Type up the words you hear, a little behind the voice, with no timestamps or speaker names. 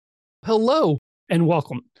hello, and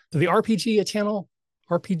welcome to the RPG channel,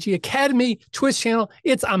 RPG Academy Twitch channel.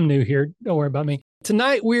 I'm new here. Don't worry about me.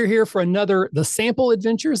 Tonight, we're here for The Sample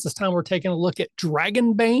Adventures. This time, we're taking a look at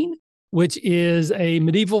Dragonbane, which is a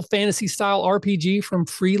medieval fantasy style RPG from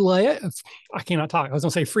Free League. I cannot talk. I was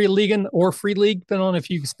going to say Free League or Free League, depending on if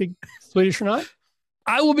you speak Swedish or not.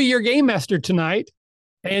 I will be your game master tonight,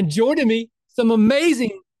 and joining me, some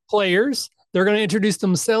amazing players. They're going to introduce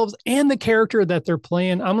themselves and the character that they're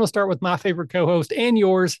playing. I'm going to start with my favorite co-host and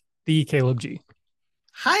yours, the Caleb G.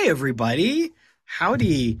 Hi, everybody.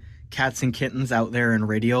 Howdy, cats and kittens out there in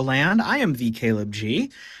Radio Land. I am the Caleb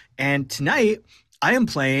G, and tonight I am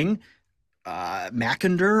playing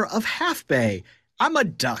Mackender of Half Bay. I'm a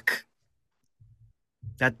duck.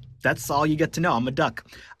 That's all you get to know. I'm a duck.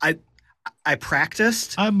 I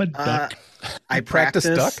practiced. I'm a duck. I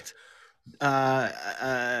practiced duck.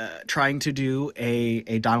 Trying to do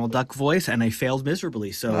a Donald Duck voice, and I failed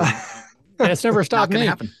miserably. So that's never stopped me.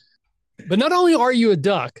 Happen. But not only are you a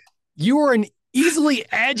duck, you are an easily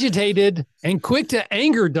agitated and quick to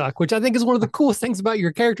anger duck, which I think is one of the coolest things about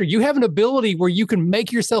your character. You have an ability where you can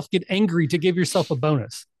make yourself get angry to give yourself a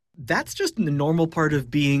bonus. That's just the normal part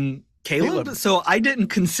of being Caleb. So I didn't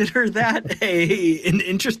consider that an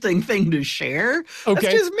interesting thing to share. Okay.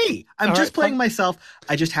 That's just me. I'm just playing myself.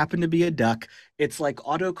 I just happen to be a duck. It's like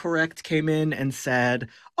autocorrect came in and said,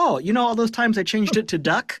 oh, you know, all those times I changed it to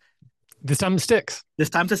duck. This time it sticks. This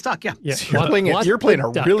time it's stuck, yeah. So you're playing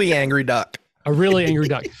a really angry duck. A really angry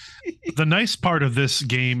duck. The nice part of this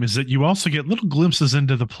game is that you also get little glimpses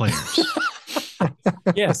into the players.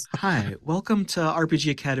 Yes. Hi, welcome to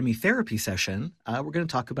RPG Academy therapy session. We're going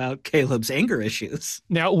to talk about Caleb's anger issues.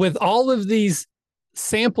 Now, with all of these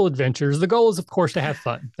sample adventures, the goal is, of course, to have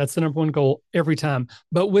fun. That's the number one goal every time.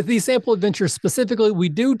 But with these sample adventures specifically, we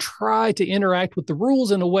do try to interact with the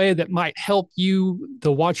rules in a way that might help you,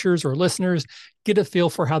 the watchers or listeners, get a feel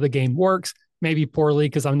for how the game works. Maybe poorly,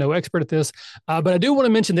 because I'm no expert at this. But I do want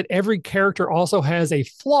to mention that every character also has a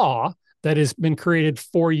flaw that has been created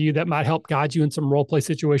for you that might help guide you in some role play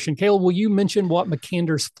situation. Caleb, will you mention what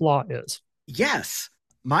Mackender's flaw is? Yes.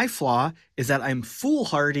 My flaw is that I'm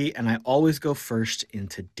foolhardy and I always go first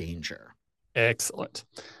into danger. Excellent.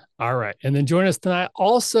 All right. And then join us tonight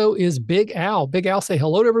also is Big Al. Big Al, say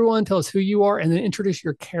hello to everyone. Tell us who you are and then introduce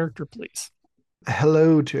your character, please.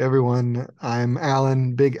 Hello to everyone. I'm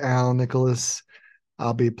Alan, Big Al Nicholas.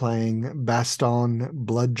 I'll be playing Baston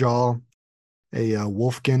Bloodjaw, a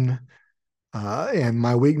Wolfkin. And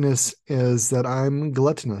my weakness is that I'm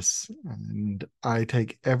gluttonous, and I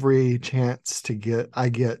take every chance I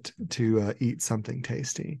get to eat something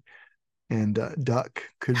tasty. And duck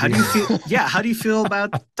could how be. Do you feel? Yeah, how do you feel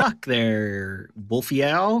about duck there, Wolfie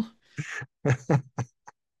Al?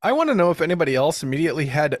 I want to know if anybody else immediately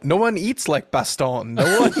had. No one eats like Baston.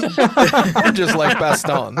 No one just like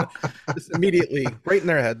Baston. Just immediately, right in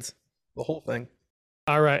their heads, the whole thing.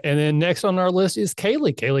 All right. And then next on our list is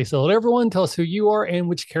Kaylee. Kaylee, so let everyone tell us who you are and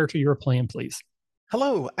which character you're playing, please.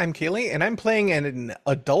 Hello, I'm Kaylee, and I'm playing an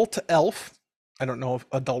adult elf. I don't know if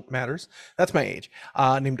adult matters. That's my age.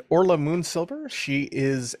 Named Orla Moonsilver. She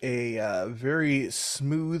is a very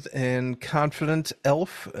smooth and confident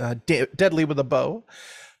elf, deadly with a bow.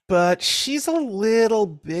 But she's a little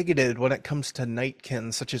bigoted when it comes to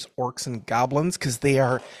nightkin, such as orcs and goblins, because they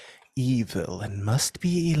are evil and must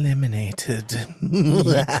be eliminated.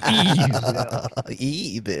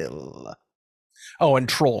 Evil. Oh, and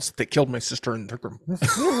trolls that killed my sister and took her.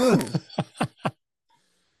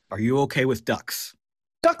 Are you okay with ducks?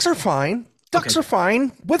 Ducks are fine. Ducks are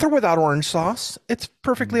fine, with or without orange sauce. It's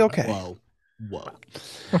perfectly okay. Whoa. All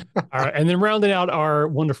right. And then rounding out our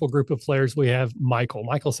wonderful group of players, we have Michael.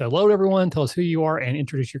 Michael, say hello to everyone. Tell us who you are and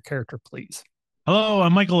introduce your character, please. Hello,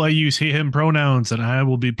 I'm Michael. I use he, him pronouns, and I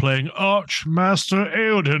will be playing Archmaster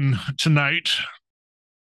Eodin tonight.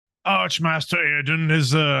 Archmaster Eodin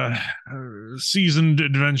is a seasoned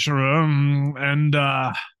adventurer, and,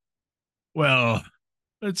 well,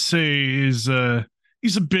 let's say he's a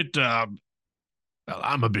bit, well,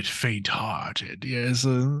 I'm a bit faint-hearted, yes.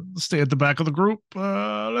 Stay at the back of the group.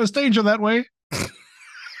 Less danger that way.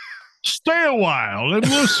 Stay a while and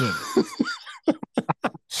listen.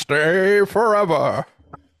 Stay forever.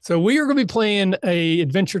 So we are going to be playing a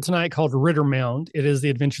adventure tonight called Riddermound. It is the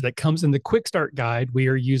adventure that comes in the Quickstart guide. We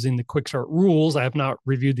are using the Quickstart rules. I have not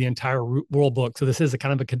reviewed the entire rule book, so this is a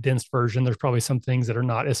kind of a condensed version. There's probably some things that are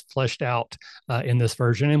not as fleshed out in this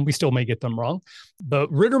version, and we still may get them wrong. But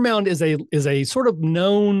Riddermound is a sort of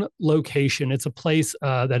known location. It's a place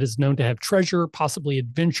that is known to have treasure, possibly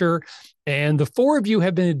adventure. And the four of you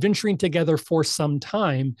have been adventuring together for some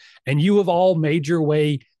time, and you have all made your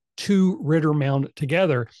way to Riddermound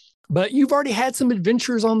together. But you've already had some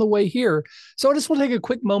adventures on the way here. So I just want to take a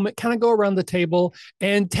quick moment, kind of go around the table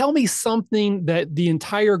and tell me something that the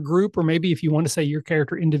entire group, or maybe if you want to say your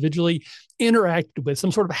character individually, interacted with,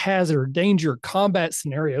 some sort of hazard, danger, combat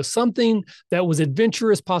scenario, something that was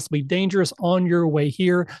adventurous, possibly dangerous on your way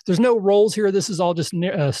here. There's no roles here. This is all just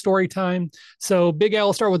story time. So Big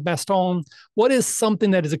Al, start with Baston. What is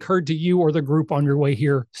something that has occurred to you or the group on your way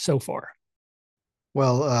here so far?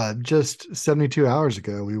 Well, just 72 hours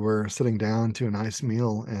ago, we were sitting down to a nice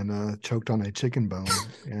meal and choked on a chicken bone.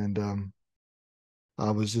 And I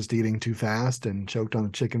was just eating too fast and choked on a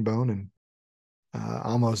chicken bone and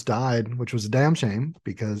almost died, which was a damn shame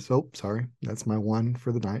because, oh, sorry, that's my one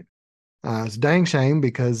for the night. It's a dang shame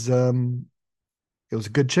because it was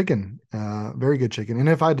a good chicken, very good chicken. And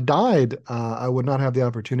if I'd died, I would not have the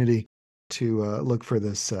opportunity to look for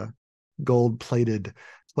this gold-plated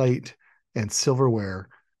plate and silverware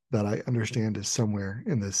that I understand is somewhere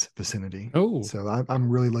in this vicinity. Oh, so I'm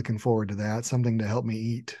really looking forward to that. Something to help me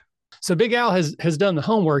eat. So Big Al has done the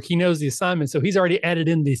homework. He knows the assignment. So he's already added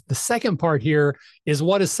in the second part here is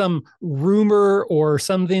what is some rumor or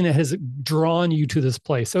something that has drawn you to this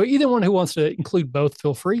place. So either one who wants to include both,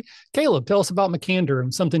 feel free. Caleb, tell us about McCander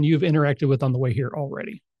and something you've interacted with on the way here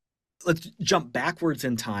already. Let's jump backwards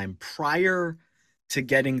in time prior to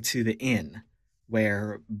getting to the inn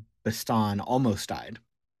where Baston almost died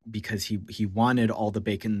because he wanted all the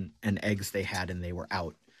bacon and eggs they had and they were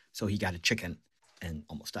out. So he got a chicken and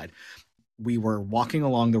almost died. We were walking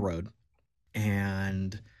along the road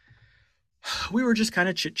and we were just kind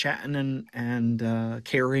of chit-chatting and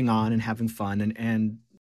carrying on and having fun. And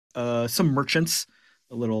some merchants,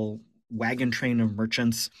 a little wagon train of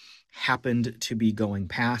merchants happened to be going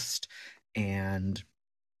past, and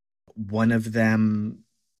one of them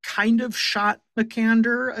kind of shot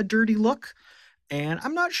McCander a dirty look. And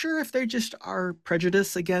I'm not sure if they just are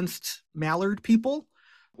prejudiced against Mallard people,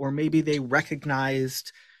 or maybe they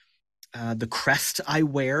recognized the crest I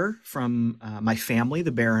wear from my family,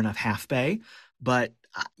 the Baron of Half Bay. But,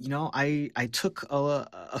 I took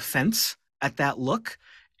offense at that look,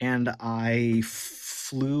 and I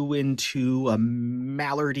flew into a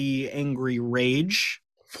Mallardy angry rage.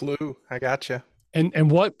 I gotcha. And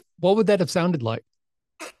what would that have sounded like?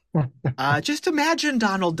 Just imagine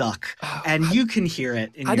Donald Duck, and you can hear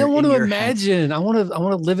it. I don't want to imagine. Head. I want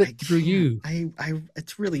to live it through you.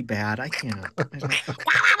 It's really bad. I can't.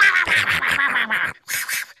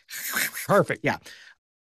 Perfect. Yeah.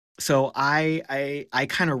 So I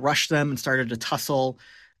kind of rushed them and started to tussle,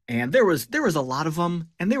 and there was a lot of them,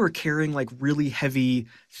 and they were carrying like really heavy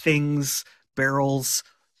things, barrels,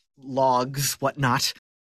 logs, whatnot.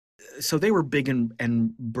 So they were big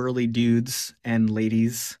and burly dudes and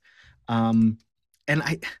ladies. And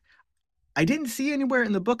I didn't see anywhere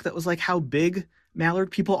in the book that was like how big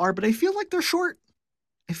Mallard people are, but I feel like they're short.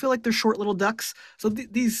 I feel like they're short little ducks. So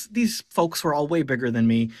these folks were all way bigger than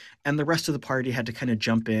me, and the rest of the party had to kind of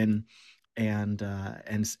jump in and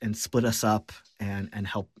split us up and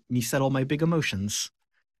help me settle my big emotions.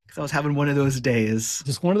 Because I was having one of those days.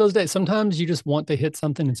 Just one of those days. Sometimes you just want to hit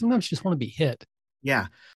something, and sometimes you just want to be hit. Yeah.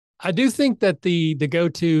 I do think that the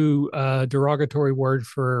go-to derogatory word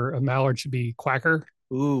for a mallard should be quacker.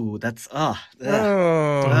 Ooh, that's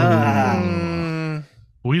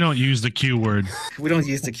We don't use the Q word. We don't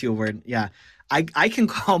use the Q word. Yeah. I can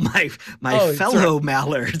call my fellow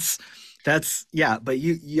mallards. That's but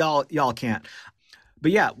y'all can't.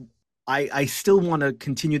 But yeah, I still want to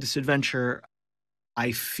continue this adventure.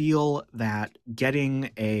 I feel that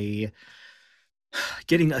getting a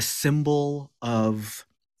symbol of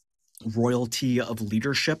royalty, of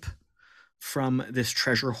leadership from this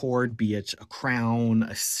treasure hoard, be it a crown,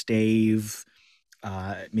 a stave,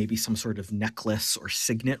 maybe some sort of necklace or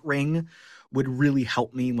signet ring, would really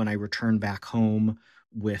help me when I return back home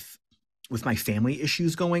with my family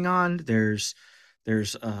issues going on. There's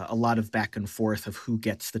a lot of back and forth of who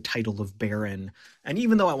gets the title of Baron. And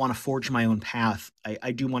even though I want to forge my own path,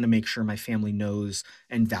 I do want to make sure my family knows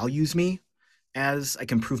and values me, as I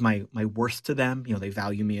can prove my worth to them. They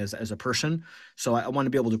value me as a person. So I want to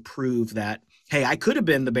be able to prove that, hey, I could have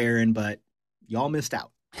been the Baron, but y'all missed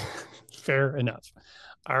out. Fair enough.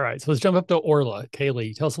 All right. So let's jump up to Orla.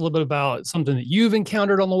 Kaylee, tell us a little bit about something that you've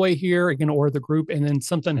encountered on the way here, again, or the group, and then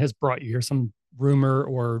something has brought you here, some rumor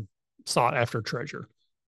or sought after treasure.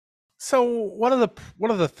 So one of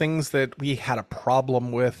the things that we had a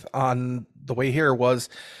problem with on the way here was,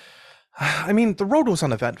 the road was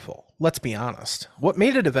uneventful. Let's be honest. What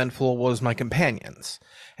made it eventful was my companions.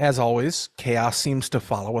 As always, chaos seems to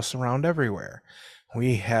follow us around everywhere.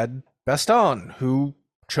 We had Baston, who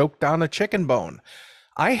choked on a chicken bone.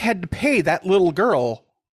 I had to pay that little girl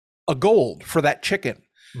a gold for that chicken.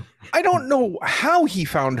 I don't know how he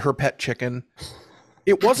found her pet chicken.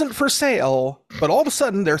 It wasn't for sale, but all of a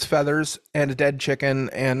sudden there's feathers and a dead chicken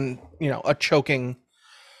and, a choking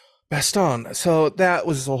Baston. So that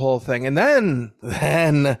was the whole thing. And then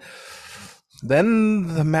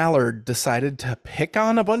the mallard decided to pick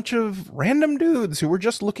on a bunch of random dudes who were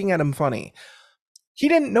just looking at him funny. He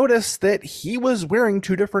didn't notice that he was wearing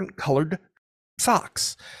 2 different colored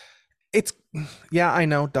socks. I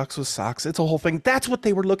know, ducks with socks. It's a whole thing. That's what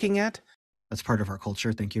they were looking at. That's part of our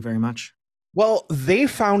culture. Thank you very much. Well, they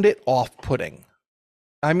found it off-putting.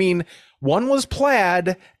 I mean, one was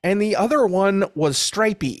plaid and the other one was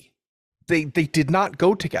stripy. They did not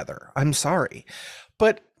go together. I'm sorry.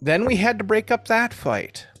 But then we had to break up that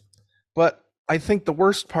fight. But I think the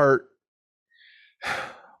worst part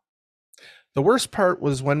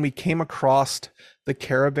was when we came across the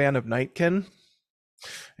caravan of Nightkin,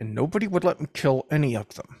 and nobody would let me kill any of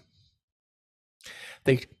them.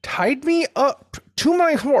 They tied me up to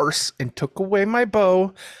my horse and took away my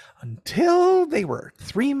bow until they were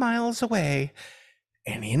 3 miles away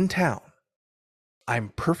and in town. I'm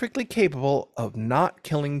perfectly capable of not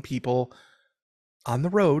killing people on the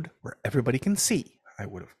road where everybody can see. I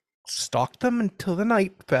would have stalked them until the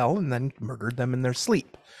night fell and then murdered them in their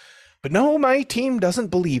sleep. But no, my team doesn't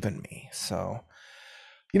believe in me. So,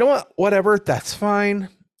 you know what? Whatever, that's fine.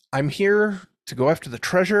 I'm here to go after the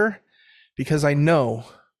treasure because I know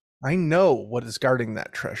what is guarding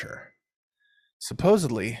that treasure.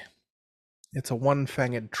 Supposedly, it's a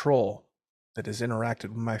one-fanged troll that has interacted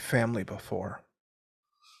with my family before.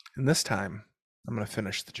 And this time, I'm going to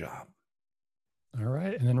finish the job. All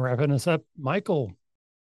right. And then wrapping us up, Michael.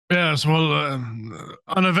 Yes, well,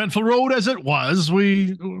 uneventful road as it was,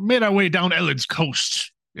 we made our way down Elled's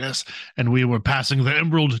coast. Yes, and we were passing the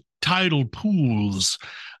emerald tidal pools.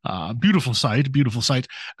 Beautiful sight,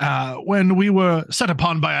 when we were set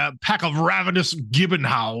upon by a pack of ravenous gibbon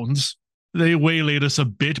hounds. They waylaid us a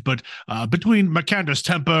bit, but between Macander's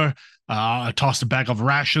temper, tossed a bag of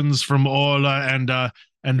rations from Orla,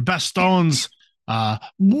 and Baston's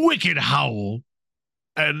wicked howl,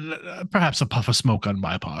 and perhaps a puff of smoke on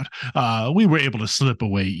my part, we were able to slip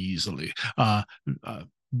away easily.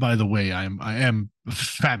 By the way, I am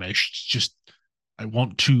famished. Just, I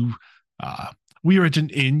want to. We are at an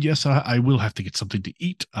inn. Yes, I will have to get something to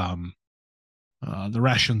eat. The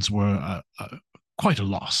rations were quite a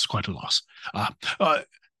loss.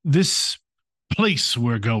 This place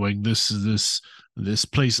we're going. This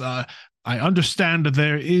place. I understand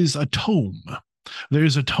there is a tome. There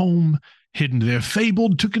is a tome hidden there,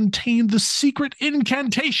 fabled to contain the secret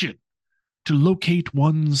incantation to locate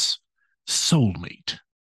one's soulmate.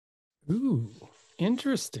 Ooh,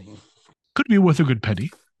 interesting. Could be worth a good penny.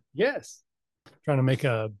 Yes. Trying to make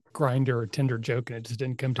a grinder or Tinder joke, and it just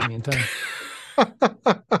didn't come to me in time.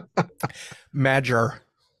 Mager.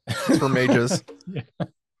 It's for mages. Yeah.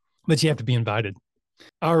 But you have to be invited.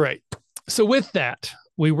 All right. So with that,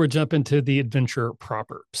 we were jumping to the adventure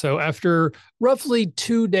proper. So after roughly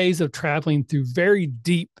 2 days of traveling through very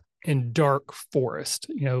deep and dark forest,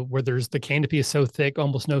 where the canopy is so thick,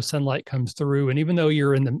 almost no sunlight comes through. And even though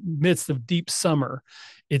you're in the midst of deep summer,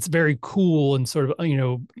 it's very cool and sort of,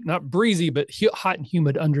 not breezy, but hot and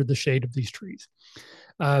humid under the shade of these trees.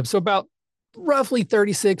 So about roughly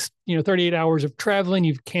 38 hours of traveling,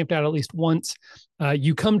 you've camped out at least once.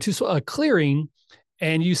 You come to a clearing,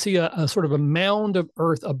 and you see a sort of a mound of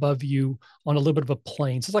earth above you on a little bit of a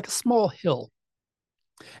plain. So it's like a small hill.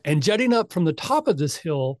 And jutting up from the top of this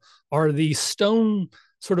hill are these stone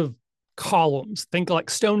sort of columns. Think like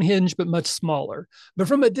Stonehenge, but much smaller. But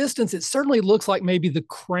from a distance, it certainly looks like maybe the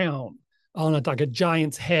crown on like a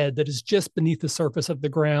giant's head that is just beneath the surface of the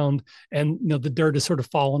ground. And the dirt is sort of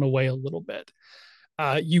fallen away a little bit.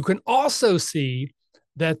 You can also see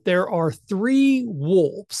that there are 3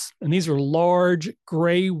 wolves, and these are large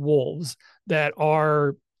gray wolves that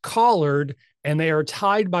are collared, and they are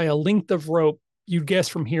tied by a length of rope, you'd guess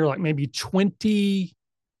from here, like maybe 20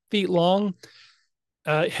 feet long,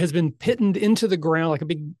 has been pittened into the ground, like a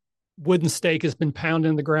big wooden stake has been pounded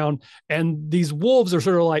in the ground. And these wolves are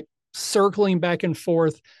sort of like circling back and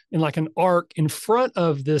forth in like an arc in front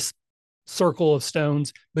of this circle of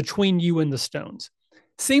stones between you and the stones.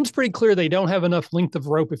 Seems pretty clear they don't have enough length of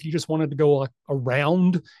rope. If you just wanted to go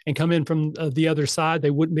around and come in from the other side,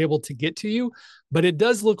 they wouldn't be able to get to you. But it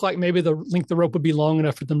does look like maybe the length of rope would be long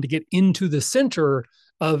enough for them to get into the center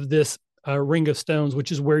of this ring of stones,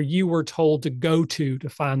 which is where you were told to go to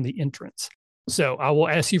find the entrance. So I will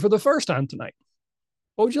ask you for the first time tonight.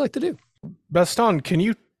 What would you like to do? Baston, can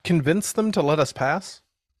you convince them to let us pass?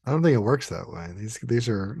 I don't think it works that way. These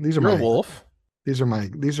are You're a wolf.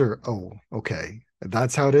 Oh, okay.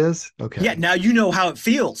 That's how it is? Okay. Yeah, now you know how it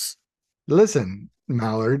feels. Listen,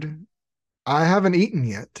 Mallard, I haven't eaten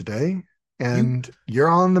yet today, and you're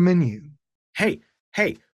on the menu. Hey,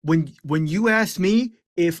 when you asked me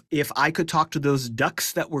if I could talk to those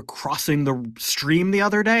ducks that were crossing the stream the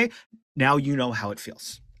other day, now you know how it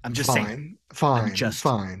feels. I'm just saying. Fine.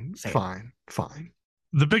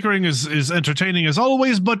 The bickering is entertaining as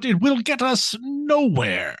always, but it will get us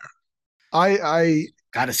nowhere. I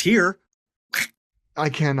got us here. I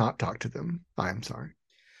cannot talk to them. I am sorry.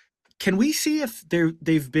 Can we see if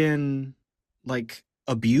they've been like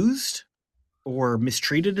abused or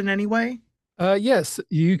mistreated in any way? Yes,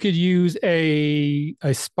 you could use a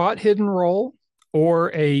spot hidden roll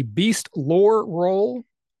or a beast lore roll,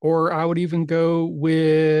 or I would even go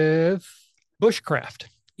with bushcraft.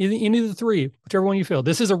 Any of the three, whichever one you feel.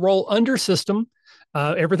 This is a roll under system.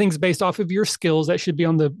 Everything's based off of your skills. That should be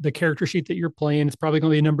on the character sheet that you're playing. It's probably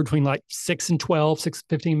going to be a number between like 6 and 12, 6 and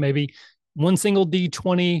 15 maybe. One single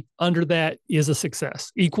D20 under that is a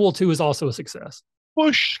success. Equal to is also a success.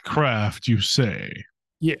 Bushcraft, you say?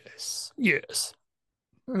 Yes.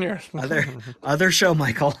 Other show,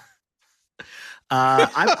 Michael.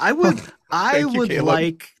 I would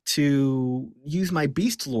like to use my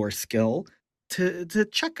beast lore skill to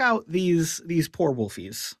check out these poor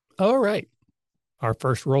wolfies. All right. Our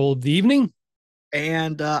first roll of the evening.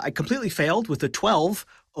 And I completely failed with a 12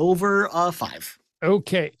 over a 5.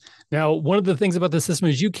 Okay. Now, one of the things about the system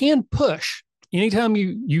is you can push. Anytime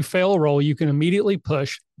you fail a roll, you can immediately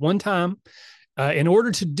push one time. In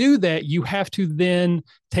order to do that, you have to then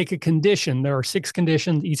take a condition. There are 6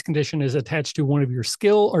 conditions. Each condition is attached to one of your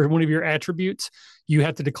skill or one of your attributes. You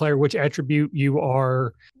have to declare which attribute you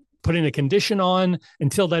are putting a condition on.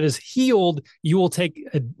 Until that is healed, you will take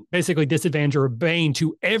basically disadvantage or a bane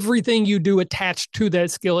to everything you do attached to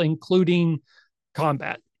that skill, including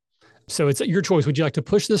combat. So it's your choice. Would you like to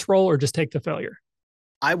push this roll or just take the failure?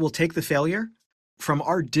 I will take the failure. From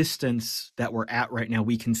our distance that we're at right now,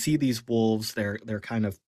 we can see these wolves. They're kind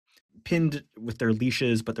of pinned with their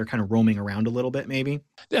leashes, but they're kind of roaming around a little bit, maybe.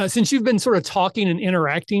 Since you've been sort of talking and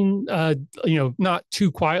interacting, not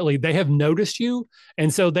too quietly, they have noticed you.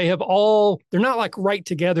 And so they're not like right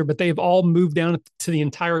together, but they've all moved down to the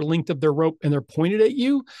entire length of their rope and they're pointed at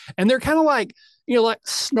you. And they're kind of like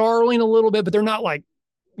snarling a little bit, but they're not like,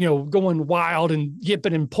 going wild and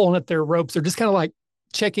yipping and pulling at their ropes. They're just kind of like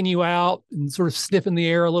checking you out and sort of sniffing the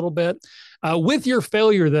air a little bit. With your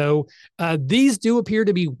failure, though, these do appear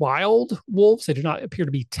to be wild wolves. They do not appear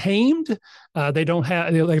to be tamed. They don't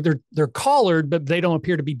have they're collared, but they don't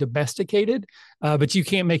appear to be domesticated. But you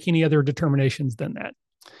can't make any other determinations than that.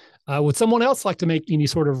 Would someone else like to make any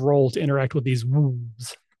sort of roll to interact with these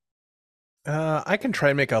wolves? I can try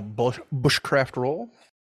and make a bushcraft roll.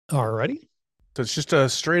 Alrighty. So it's just a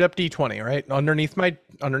straight up D20, right? Underneath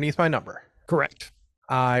my number. Correct.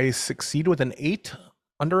 I succeed with an 8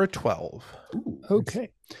 under a 12. Ooh,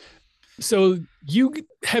 okay. So you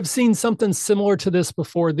have seen something similar to this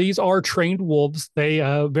before. These are trained wolves. They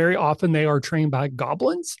very often they are trained by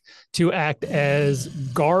goblins to act as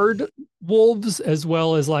guard wolves as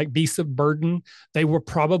well as like beasts of burden. They were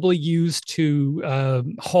probably used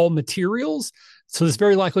to haul materials. So this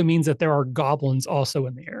very likely means that there are goblins also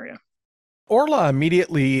in the area. Orla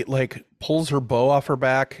immediately pulls her bow off her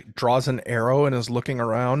back, draws an arrow, and is looking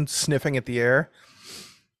around, sniffing at the air.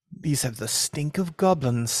 These have the stink of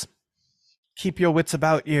goblins. Keep your wits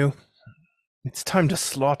about you. It's time to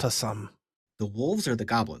slaughter some. The wolves or the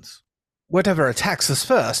goblins? Whatever attacks us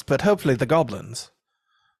first, but hopefully the goblins.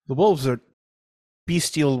 The wolves are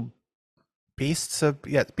bestial beasts of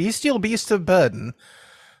burden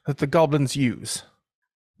that the goblins use.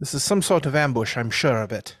 This is some sort of ambush, I'm sure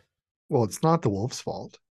of it. Well, it's not the wolf's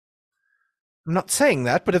fault. I'm not saying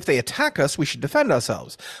that, but if they attack us, we should defend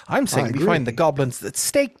ourselves. I'm saying we find the goblins that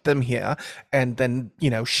staked them here and then,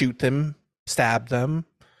 shoot them, stab them,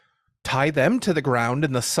 tie them to the ground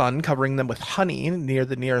in the sun, covering them with honey near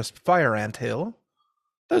the nearest fire anthill.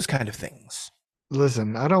 Those kind of things.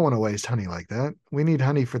 Listen, I don't want to waste honey like that. We need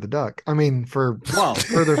honey for the duck. I mean, for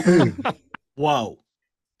further food. Whoa.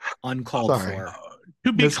 Uncalled for.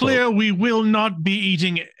 To be clear, we will not be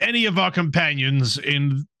eating any of our companions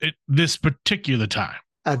in this particular time.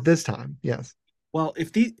 At this time, yes. Well,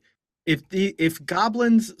 if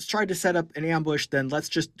goblins tried to set up an ambush, then let's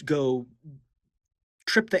just go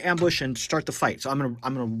trip the ambush and start the fight. So I'm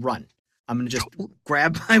gonna run. I'm gonna just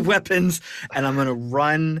grab my weapons and I'm gonna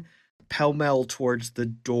run pell-mell towards the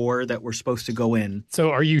door that we're supposed to go in. So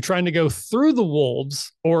are you trying to go through the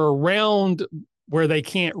wolves or around where they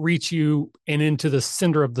can't reach you and into the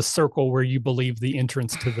center of the circle where you believe the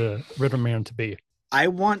entrance to the Riddermound to be. I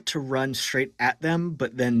want to run straight at them,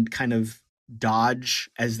 but then kind of dodge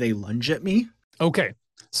as they lunge at me. Okay.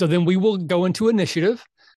 So then we will go into initiative.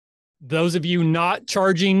 Those of you not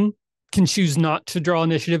charging can choose not to draw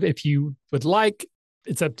initiative if you would like.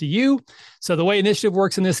 It's up to you. So the way initiative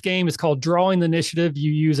works in this game is called drawing the initiative.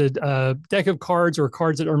 You use a deck of cards or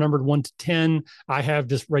cards that are numbered 1 to 10. I have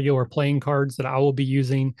just regular playing cards that I will be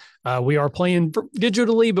using. We are playing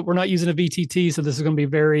digitally, but we're not using a VTT. So this is going to be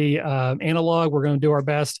very analog. We're going to do our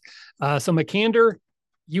best. So Mikander,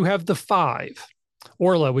 you have the 5.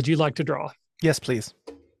 Orla, would you like to draw? Yes, please.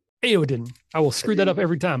 Eowyn, I will screw that up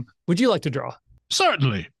every time. Would you like to draw?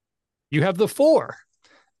 Certainly. You have the 4.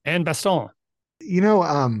 And Baston.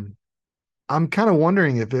 I'm kind of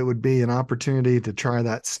wondering if it would be an opportunity to try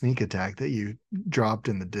that sneak attack that you dropped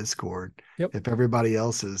in the Discord. Yep. If everybody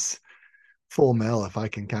else is full mail, if I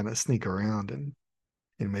can kind of sneak around and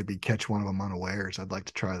maybe catch one of them unawares, I'd like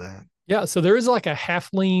to try that. Yeah, so there is like a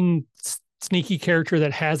halfling sneaky character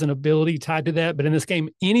that has an ability tied to that. But in this game,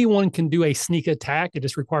 anyone can do a sneak attack. It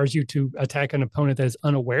just requires you to attack an opponent that is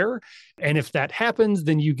unaware. And if that happens,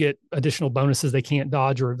 then you get additional bonuses. They can't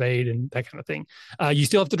dodge or evade and that kind of thing. You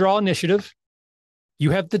still have to draw initiative. You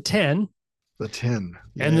have the 10. The 10.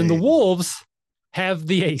 Yay. And then the wolves have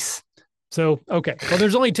the ace. So, okay. Well,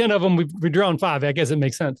 there's only 10 of them. We've drawn 5. I guess it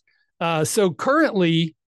makes sense. So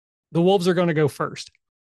currently, the wolves are going to go first.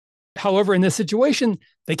 However, in this situation,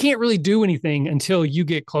 they can't really do anything until you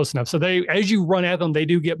get close enough. So as you run at them, they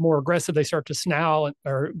do get more aggressive. They start to snarl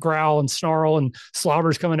or growl and snarl, and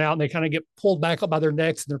slobber's coming out, and they kind of get pulled back up by their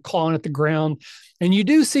necks, and they're clawing at the ground. And you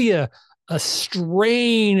do see a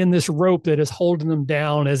strain in this rope that is holding them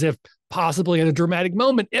down, as if possibly at a dramatic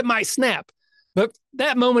moment, it might snap. But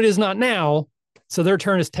that moment is not now. So their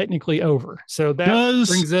turn is technically over. So that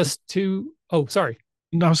brings us to, oh, sorry.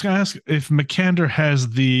 I was going to ask if Mikander has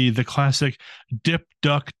the classic dip,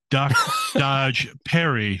 duck, duck, dodge,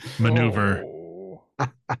 parry maneuver.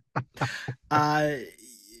 My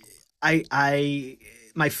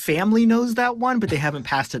family knows that one, but they haven't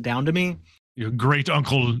passed it down to me. Your great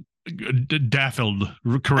uncle Daffild,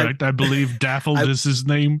 correct? I believe Daffild is his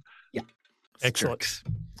name. Yeah. Excellent.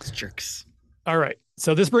 It's jerks. All right.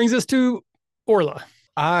 So this brings us to Orla.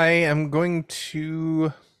 I'm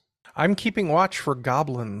keeping watch for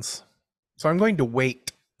goblins, so I'm going to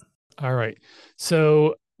wait. All right.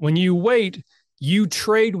 So when you wait, you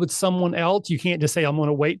trade with someone else. You can't just say, I'm going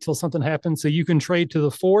to wait till something happens. So you can trade to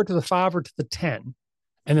the 4, to the 5, or to the 10.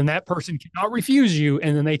 And then that person cannot refuse you,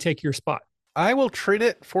 and then they take your spot. I will trade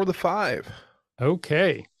it for the 5.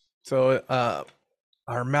 Okay. So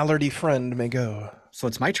our Mallardy friend may go. So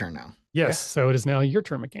it's my turn now. Yes. Yeah. So it is now your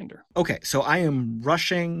turn, Mikander. Okay. So I am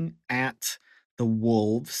rushing at the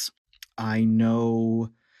wolves. I know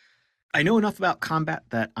enough about combat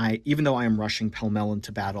that even though I am rushing pell-mell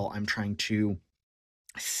into battle, I'm trying to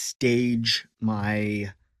stage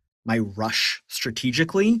my rush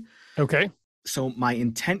strategically. Okay. So my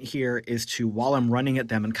intent here is to, while I'm running at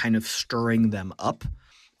them and kind of stirring them up,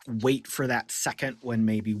 wait for that second when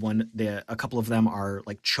maybe a couple of them are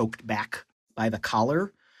like choked back by the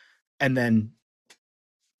collar, and then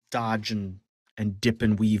dodge and dip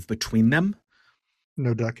and weave between them.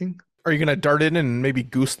 No ducking? Are you going to dart in and maybe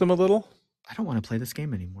goose them a little? I don't want to play this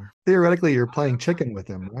game anymore. Theoretically, you're playing chicken with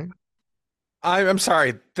him, right? I'm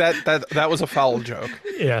sorry. That was a foul joke.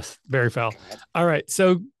 Yes, very foul. All right.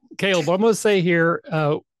 So, Caleb, what I'm going to say here,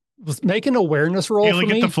 make an awareness roll Caleb, for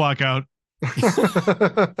me. get the flock out.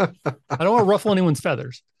 I don't want to ruffle anyone's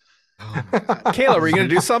feathers. Oh my God. Caleb, are you going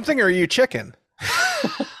to do something, or are you chicken?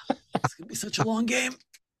 It's going to be such a long game.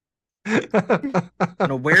 An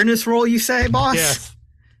awareness roll, you say, boss? Yes.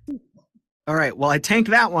 All right. Well, I tanked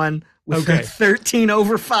that one with 13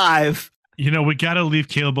 over 5. We got to leave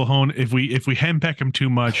Caleb alone. If we henpeck him too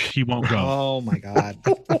much, he won't go. Oh my God.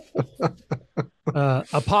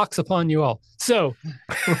 A pox upon you all. So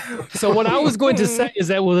what I was going to say is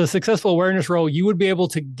that with a successful awareness roll, you would be able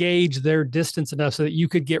to gauge their distance enough so that you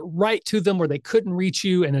could get right to them where they couldn't reach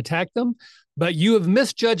you and attack them. But you have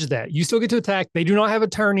misjudged that. You still get to attack. They do not have a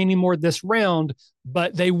turn anymore this round,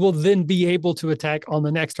 but they will then be able to attack on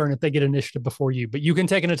the next turn if they get initiative before you. But you can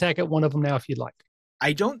take an attack at one of them now if you'd like.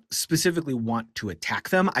 I don't specifically want to attack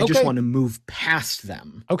them. I just want to move past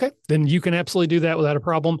them. Okay. Then you can absolutely do that without a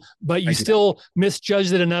problem. But you still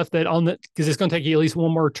misjudged it enough that because it's going to take you at least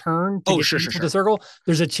one more turn to get to the circle,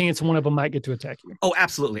 there's a chance one of them might get to attack you. Oh,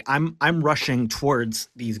 absolutely. I'm rushing towards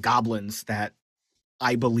these goblins that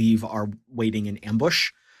I believe are waiting in ambush.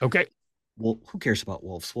 Okay. Well, who cares about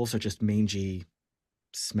wolves? Wolves are just mangy,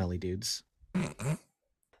 smelly dudes.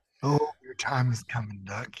 Oh, your time is coming,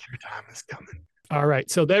 Duck. Your time is coming. All right.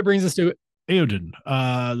 So that brings us to Eodin.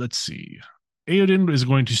 Let's see. Eodin is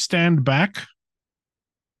going to stand back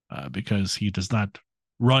because he does not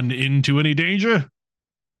run into any danger.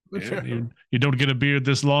 You don't get a beard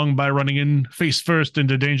this long by running in face first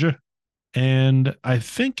into danger. And I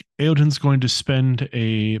think Eodin's going to spend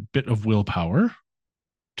a bit of willpower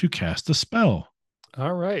to cast a spell.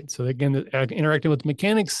 All right. So again, interacting with the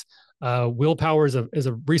mechanics, willpower is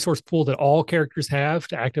a resource pool that all characters have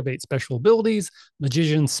to activate special abilities.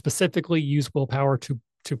 Magicians specifically use willpower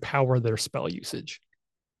to power their spell usage.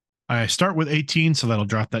 I start with 18, so that'll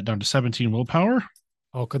drop that down to 17 willpower.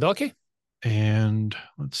 Okie. And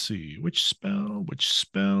let's see, which spell?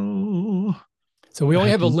 So we only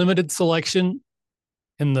have a limited selection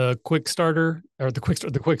in the quick starter or the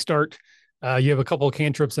quick start. You have a couple of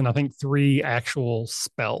cantrips and I think 3 actual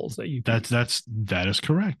spells that you can. That is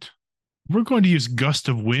correct. We're going to use Gust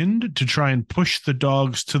of Wind to try and push the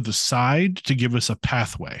dogs to the side to give us a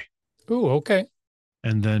pathway. Ooh, okay.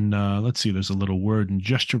 And then let's see, there's a little word and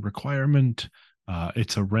gesture requirement.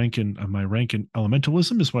 It's a rank in my rank in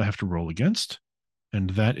elementalism is what I have to roll against.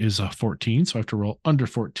 And that is a 14. So I have to roll under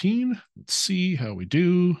 14. Let's see how we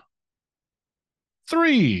do.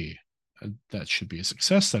 3. That should be a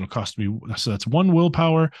success. That'll cost me. So that's 1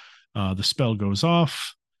 willpower. The spell goes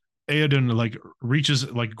off.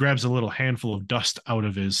 Eodin grabs a little handful of dust out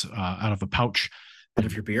of a pouch. Out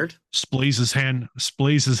of your beard? Splays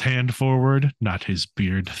his hand forward. Not his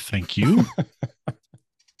beard. Thank you.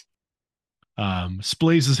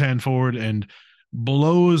 Splays his hand forward and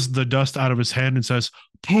blows the dust out of his hand and says,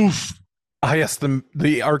 "Poof." Ah, yes,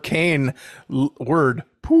 the arcane word,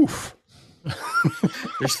 poof.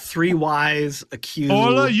 There's 3 Y's, a Q.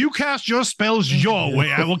 Orla, you cast your spells your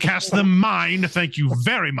way. I will cast them mine. Thank you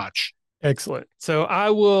very much. Excellent. So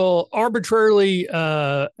I will arbitrarily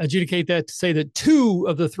adjudicate that to say that 2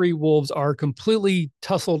 of the 3 wolves are completely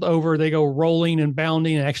tussled over. They go rolling and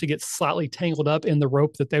bounding and actually get slightly tangled up in the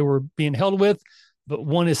rope that they were being held with, but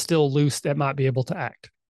 1 is still loose that might be able to act.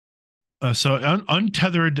 So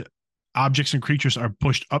untethered objects and creatures are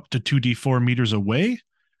pushed up to 2d4 meters away.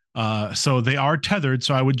 So they are tethered.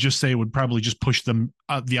 So I would just say it would probably just push them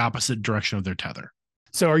the opposite direction of their tether.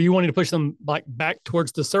 So are you wanting to push them like back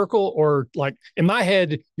towards the circle, or like in my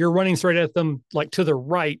head, you're running straight at them like to the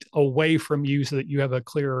right away from you so that you have a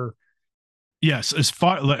clearer. Yes. As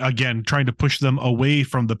far, again, trying to push them away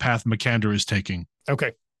from the path Makander is taking.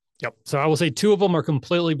 Okay. Yep. So I will say 2 of them are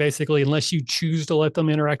completely basically, unless you choose to let them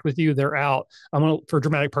interact with you, they're out. For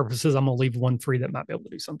dramatic purposes, I'm going to leave 1 free that might be able to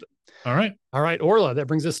do something. All right. Orla, that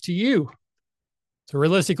brings us to you. So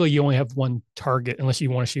realistically, you only have 1 target unless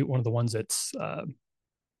you want to shoot one of the ones that's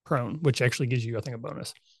prone, which actually gives you, I think, a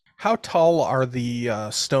bonus. How tall are the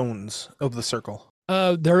stones of the circle?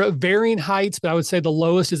 They're at varying heights, but I would say the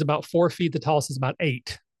lowest is about 4 feet. The tallest is about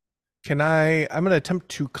 8. I'm going to attempt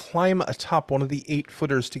to climb atop one of the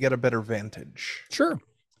 8-footers to get a better vantage. Sure.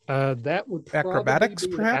 That would acrobatics,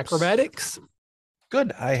 perhaps? Acrobatics.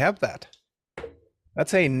 Good. I have that.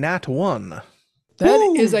 That's a nat 1.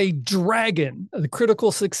 That is a dragon. The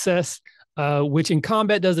critical success, which in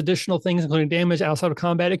combat does additional things, including damage outside of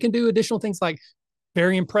combat. It can do additional things like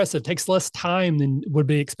very impressive, takes less time than would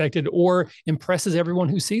be expected, or impresses everyone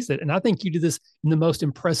who sees it. And I think you do this in the most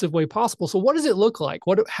impressive way possible. So what does it look like?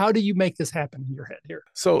 How do you make this happen in your head here?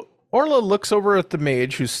 So Orla looks over at the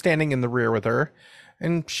mage who's standing in the rear with her,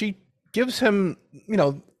 and she gives him,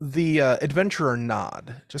 the adventurer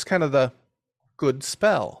nod, just kind of the good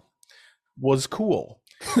spell. Was cool.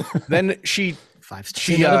 Then she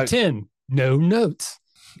 10 out of 10. No notes.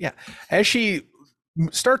 Yeah. As she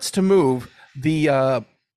starts to move, the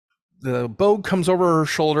bow comes over her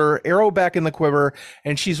shoulder, arrow back in the quiver,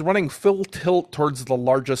 and she's running full tilt towards the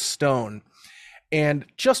largest stone. And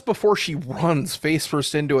just before she runs face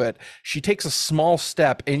first into it, she takes a small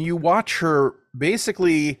step, and you watch her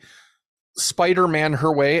basically Spider-Man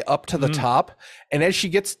her way up to the top. And as she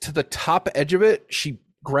gets to the top edge of it, she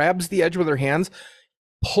grabs the edge with her hands,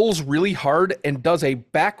 pulls really hard, and does a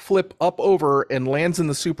backflip up over and lands in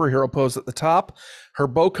the superhero pose at the top. Her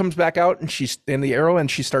bow comes back out, and she's in the arrow,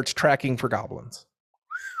 and she starts tracking for goblins.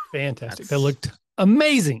 Fantastic. That looked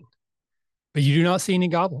amazing. But you do not see any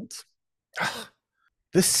goblins.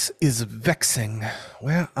 This is vexing.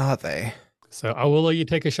 Where are they? So I will let you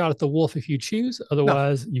take a shot at the wolf if you choose.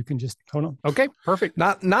 Otherwise, you can just hold on. Okay, perfect.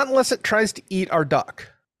 Not unless it tries to eat our duck.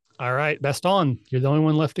 All right, Baston, you're the only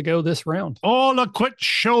one left to go this round. All quit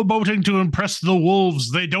showboating to impress the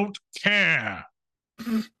wolves. They don't care.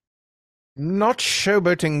 Not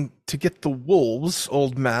showboating to get the wolves,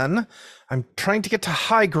 old man. I'm trying to get to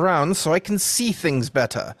high ground so I can see things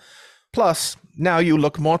better. Plus, now you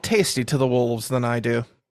look more tasty to the wolves than I do.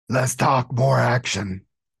 Let's talk more action.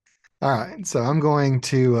 All right, so I'm going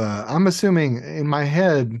to, I'm assuming in my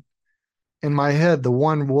head, the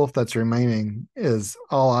one wolf that's remaining is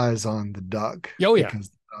all eyes on the duck. Oh, yeah. Because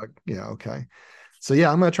the duck, yeah, okay. So,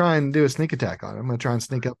 yeah, I'm going to try and do a sneak attack on it. I'm going to try and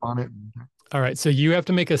sneak up on it. All right, so you have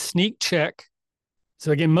to make a sneak check.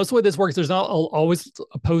 So again, most of the way this works, there's not always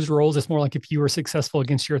opposed rolls. It's more like if you were successful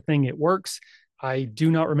against your thing, it works. I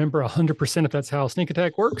do not remember 100% if that's how sneak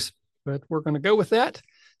attack works, but we're going to go with that.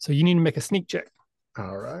 So you need to make a sneak check.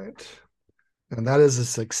 All right. And that is a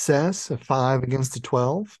success, a 5 against a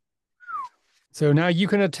 12. So now you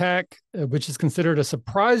can attack, which is considered a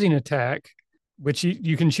surprising attack, which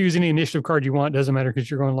you can choose any initiative card you want. Doesn't matter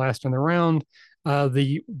because you're going last in the round.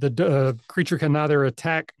 The creature can neither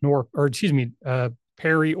attack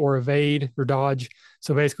parry or evade or dodge.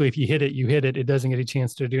 So basically, if you hit it, you hit it. It doesn't get a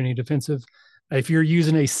chance to do any defensive. If you're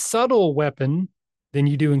using a subtle weapon, then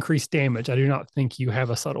you do increased damage. I do not think you have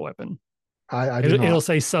a subtle weapon. It'll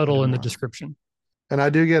say subtle in the description. And I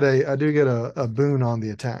do get a boon on the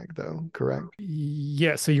attack, though, correct?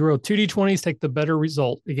 Yeah. So you roll 2d20s, take the better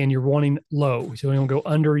result. Again, you're wanting low. So you don't go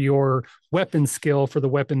under your weapon skill for the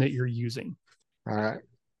weapon that you're using. All right.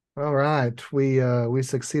 We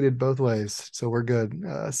succeeded both ways, so we're good.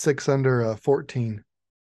 6 under 14.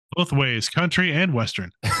 Both ways, country and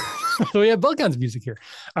Western. So we have both kinds of music here.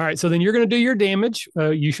 All right. So then you're going to do your damage.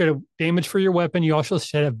 You should have damage for your weapon. You also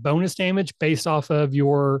should have bonus damage based off of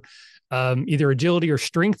your either agility or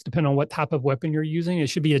strength, depending on what type of weapon you're using. It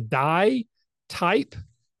should be a die type.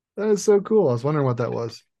 That is so cool. I was wondering what that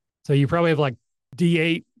was. So you probably have like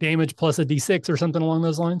D8 damage plus a D6 or something along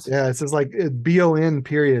those lines. Yeah, it says like BON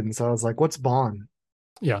period. And so I was like, what's Bon?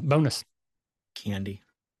 Yeah, bonus. Candy.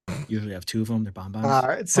 Usually have 2 of them. They're bonbons. All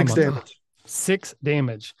right, 6 damage. 6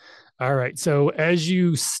 damage. All right. So as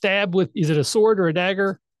you stab with, is it a sword or a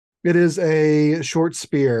dagger? It is a short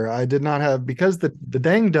spear. I did not have, because the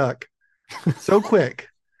dang duck so quick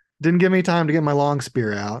didn't give me time to get my long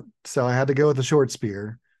spear out. So I had to go with a short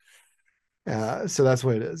spear. So that's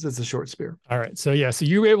what it is. It's a short spear. All right. So yeah, so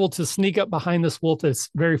you were able to sneak up behind this wolf that's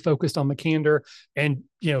very focused on Makander and,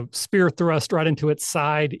 spear thrust right into its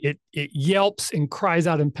side. It yelps and cries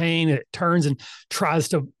out in pain. And it turns and tries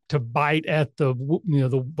to bite at the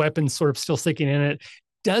weapon sort of still sticking in it.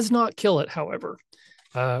 Does not kill it, however,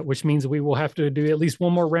 which means we will have to do at least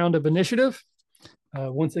one more round of initiative.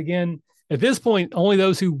 Once again, at this point, only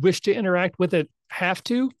those who wish to interact with it have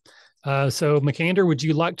to. So Makander, would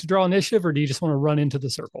you like to draw initiative or do you just want to run into the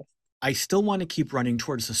circle? I still want to keep running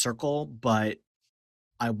towards the circle, but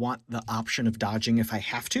I want the option of dodging if I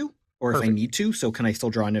have to or Perfect. If I need to. So can I still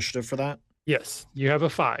draw initiative for that? Yes. You have a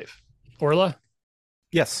 5. Orla?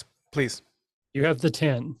 Yes, please. You have the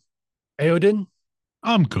 10. Aodin?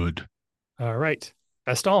 I'm good. All right.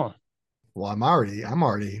 Baston? Well, I'm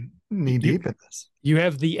already knee deep in this. You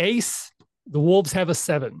have the ace. The wolves have a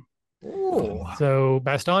 7. Oh. So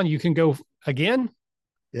Baston, you can go again.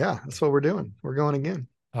 Yeah, that's what we're doing. We're going again.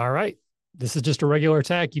 All right. This is just a regular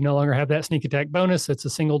attack. You no longer have that sneak attack bonus. It's a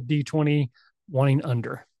single D20 wanting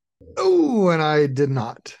under. Oh, and I did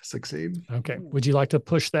not succeed. Okay. Would you like to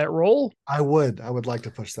push that roll? I would like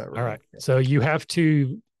to push that roll. All right. So you have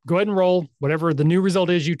to go ahead and roll whatever the new result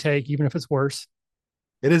is you take, even if it's worse.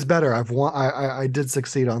 It is better. I did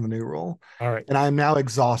succeed on the new roll. All right. And I'm now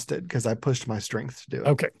exhausted because I pushed my strength to do it.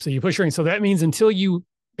 Okay. So you push your strength. So that means until you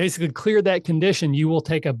basically clear that condition, you will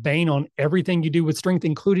take a bane on everything you do with strength,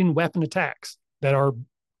 including weapon attacks that are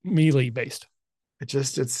melee based.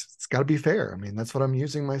 It's got to be fair. I mean, that's what I'm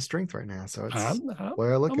using my strength right now. So it's the way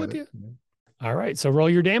I look at it. All right. So roll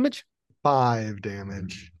your damage. 5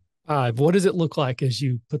 damage. 5. What does it look like as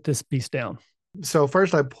you put this beast down? So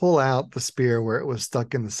first I pull out the spear where it was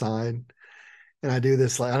stuck in the side, and I do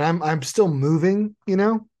this and I'm still moving,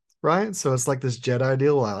 right? So it's like this Jedi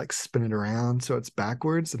deal. I like spin it around so it's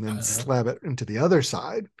backwards and then slab it into the other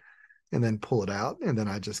side and then pull it out. And then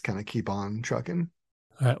I just kind of keep on trucking.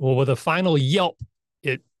 All right. Well, with a final yelp,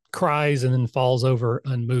 it cries and then falls over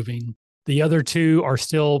unmoving. The other 2 are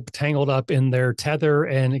still tangled up in their tether.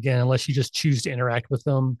 And again, unless you just choose to interact with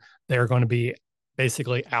them, they're going to be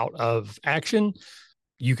basically out of action.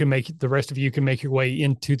 The rest of you can make your way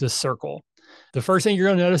into the circle. The first thing you're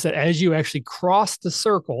going to notice that as you actually cross the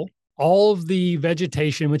circle, all of the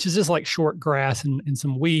vegetation, which is just like short grass and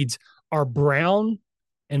some weeds, are brown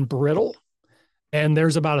and brittle. And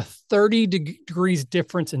there's about a 30 degrees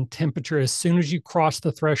difference in temperature. As soon as you cross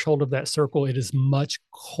the threshold of that circle, it is much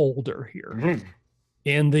colder here.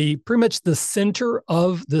 In pretty much the center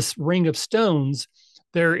of this ring of stones,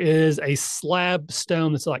 there is a slab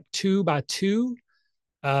stone that's like 2 by 2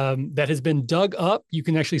 that has been dug up. You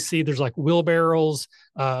can actually see there's like wheelbarrows,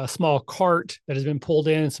 a small cart that has been pulled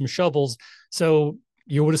in, and some shovels. So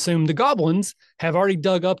you would assume the goblins have already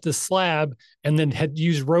dug up this slab and then had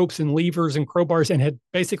used ropes and levers and crowbars and had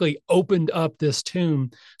basically opened up this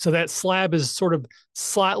tomb. So that slab is sort of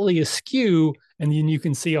slightly askew, and then you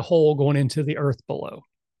can see a hole going into the earth below.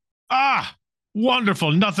 Ah,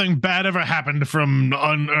 wonderful. Nothing bad ever happened from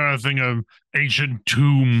unearthing an ancient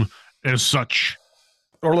tomb as such.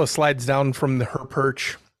 Orla slides down from her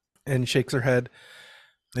perch and shakes her head.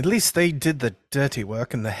 At least they did the dirty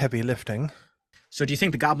work and the heavy lifting. So do you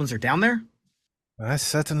think the goblins are down there? I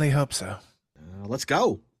certainly hope so. Let's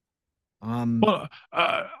go. Orla,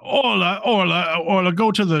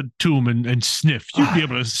 go to the tomb and sniff. You'd be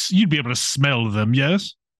able to smell them,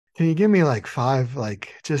 yes? Can you give me like 5,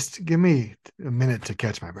 just give me a minute to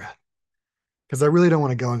catch my breath? Because I really don't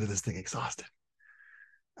want to go into this thing exhausted.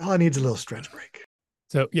 All I need is a little stretch break.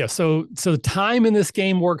 So yeah, so time in this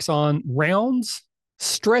game works on rounds,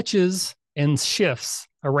 stretches, and shifts.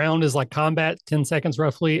 A round is like combat, 10 seconds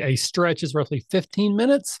roughly. A stretch is roughly 15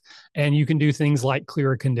 minutes. And you can do things like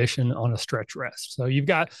clear a condition on a stretch rest. So you've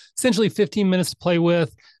got essentially 15 minutes to play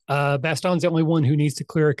with. Baston's the only one who needs to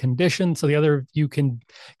clear a condition. So the other, you can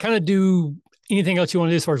kind of do anything else you want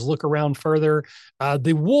to do as far as look around further.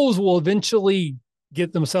 The wolves will eventually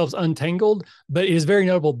get themselves untangled, but it is very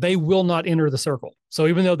notable. They will not enter the circle. So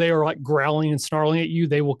even though they are like growling and snarling at you,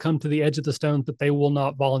 they will come to the edge of the stones, but they will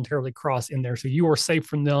not voluntarily cross in there. So you are safe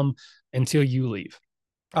from them until you leave.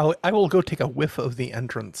 I will go take a whiff of the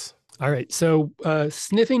entrance. All right. So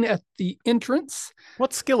sniffing at the entrance.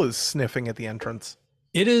 What skill is sniffing at the entrance?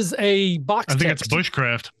 It is a box I think text. it's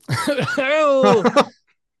bushcraft.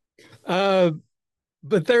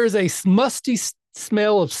 But there is a musty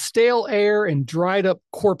smell of stale air and dried up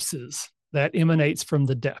corpses that emanates from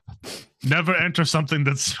the depth. Never enter something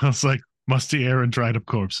that smells like musty air and dried up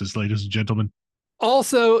corpses, ladies and gentlemen.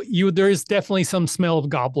 Also, there is definitely some smell of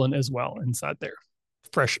goblin as well inside there.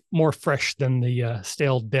 More fresh than the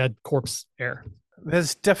stale dead corpse air.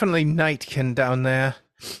 There's definitely nightkin down there.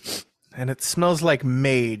 And it smells like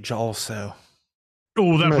mage also.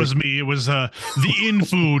 Oh, that was me. It was the inn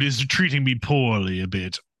food is treating me poorly a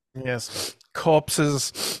bit. Yes.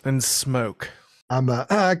 Corpses and smoke.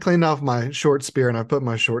 I cleaned off my short spear and I put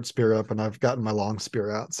my short spear up and I've gotten my long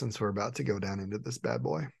spear out since we're about to go down into this bad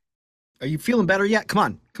boy. Are you feeling better yet?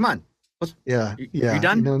 Come on. Yeah. You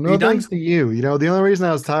done? No thanks to you. The only reason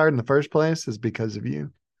I was tired in the first place is because of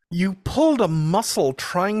you. You pulled a muscle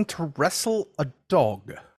trying to wrestle a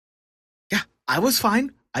dog. Yeah, I was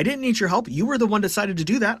fine. I didn't need your help. You were the one decided to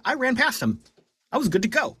do that. I ran past him. I was good to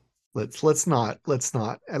go. Let's not.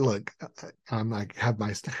 And look, I'm like have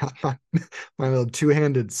my little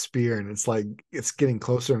two-handed spear, and it's getting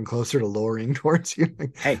closer and closer to lowering towards you.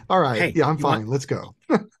 Hey, all right, hey, yeah, I'm fine. Let's go.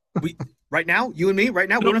 Right now, you and me, right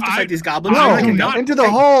now, we don't have to fight these goblins. No, into the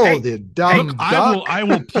hole, the dumb duck. I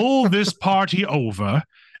will pull this party over,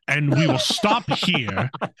 and we will stop here.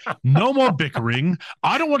 No more bickering.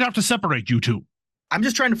 I don't want to have to separate you two. I'm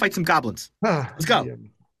just trying to fight some goblins. Let's go. Yeah.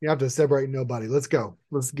 You have to separate nobody. Let's go.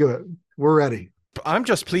 Let's do it. We're ready. I'm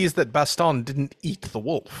just pleased that Baston didn't eat the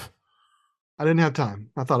wolf. I didn't have time.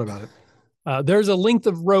 I thought about it. There's a length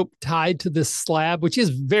of rope tied to this slab, which is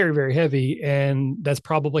very, very heavy. And that's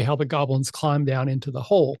probably how the goblins climb down into the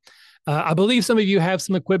hole. I believe some of you have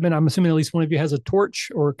some equipment. I'm assuming at least one of you has a torch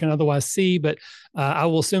or can otherwise see, but I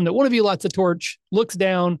will assume that one of you lights a torch, looks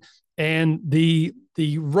down, and the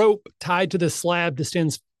rope tied to the slab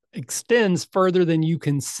extends further than you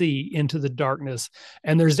can see into the darkness.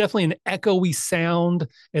 And there's definitely an echoey sound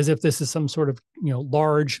as if this is some sort of,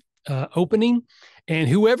 large opening. And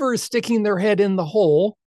whoever is sticking their head in the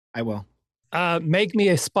hole, I will. Make me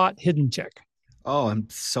a spot hidden check. Oh, I'm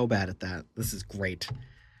so bad at that. This is great.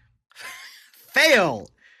 Fail.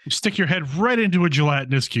 You stick your head right into a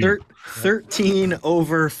gelatinous cube. 13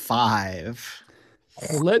 over 5.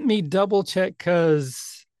 Let me double check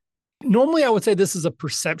because normally I would say this is a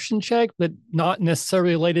perception check, but not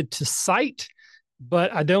necessarily related to sight.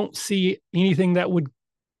 But I don't see anything that would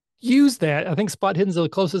use that. I think spot hidden's the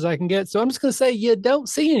closest I can get. So I'm just going to say you don't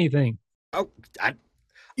see anything. Oh,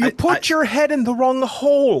 you put your head in the wrong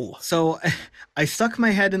hole. So I stuck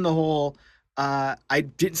my head in the hole. I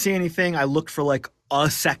didn't see anything. I looked for like a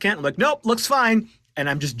second. I'm like, nope, looks fine. And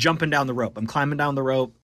I'm just jumping down the rope. I'm climbing down the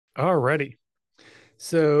rope. Alrighty.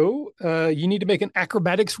 So you need to make an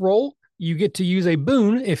acrobatics roll. You get to use a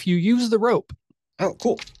boon if you use the rope. Oh,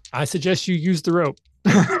 cool. I suggest you use the rope.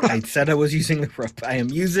 I said I was using the rope. I am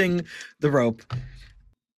using the rope.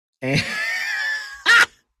 And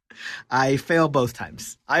I fail both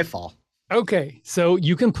times. I fall. Okay, so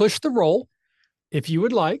you can push the roll if you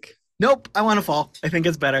would like. Nope, I want to fall. I think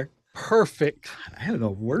it's better. Perfect. God, I am the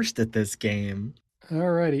worst at this game.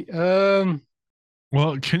 Alrighty.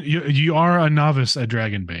 Well, you are a novice at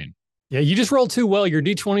Dragonbane. Yeah, you just rolled too well. Your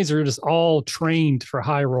D20s are just all trained for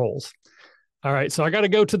high rolls. All right, so I got to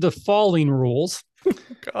go to the falling rules.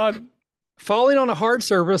 God. Falling on a hard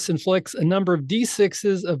surface inflicts a number of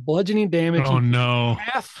D6s of bludgeoning damage. Oh, no.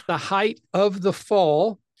 Half the height of the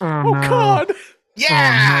fall. Oh, no. God.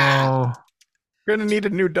 Yeah. Oh, no. We're going to need a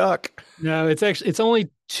new duck. No, it's only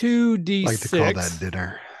 2D6. I like to call that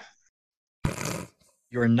dinner.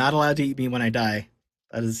 You are not allowed to eat me when I die.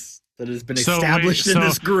 That has been established in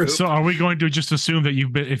this group. So are we going to just assume that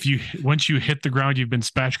once you hit the ground, you've been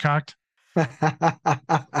spatchcocked?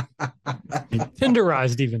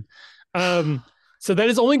 Tenderized even. So that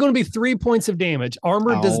is only going to be 3 points of damage.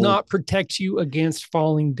 Armor does not protect you against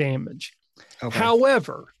falling damage. Okay.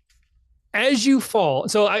 However, as you fall,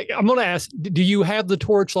 so I'm going to ask, do you have the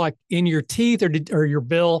torch like in your teeth or your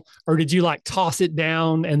bill, or did you like toss it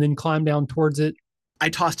down and then climb down towards it? I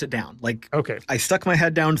tossed it down. Okay. I stuck my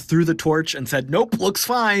head down through the torch and said, nope, looks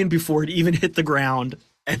fine, before it even hit the ground,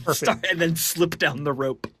 and then slipped down the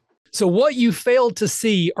rope. So what you failed to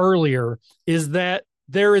see earlier is that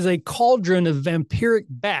there is a cauldron of vampiric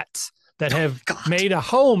bats that have made a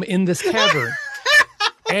home in this cavern.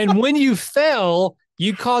 And when you fell,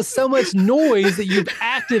 you caused so much noise that you've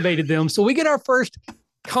activated them. So we get our first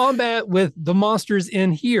combat with the monsters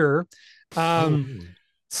in here.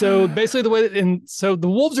 So basically so the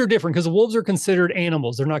wolves are different because the wolves are considered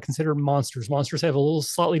animals. They're not considered monsters. Monsters have a little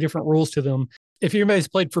slightly different rules to them. If anybody's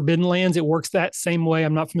played Forbidden Lands, it works that same way.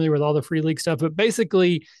 I'm not familiar with all the Free League stuff, but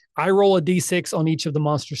basically I roll a D6 on each of the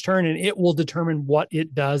monsters' turn and it will determine what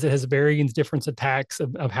it does. It has varying different attacks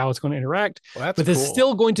of how it's going to interact. Well, but it's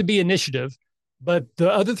still going to be initiative. But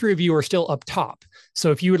the other three of you are still up top. So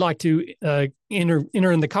if you would like to enter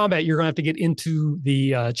in the combat, you're going to have to get into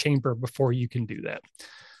the chamber before you can do that.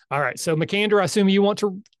 All right. So McAnder, I assume you want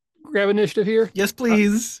to grab initiative here? Yes,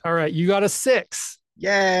 please. All right. You got a 6.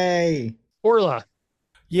 Yay. Orla.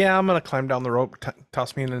 Yeah, I'm going to climb down the rope.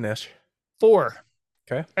 Toss me in an ish. 4.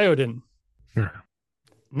 Okay. Eodin. Sure.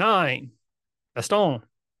 9. Gaston.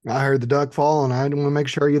 I heard the duck fall, and I want to make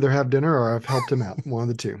sure I either have dinner or I've helped him out. One of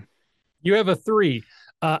the two. You have a 3.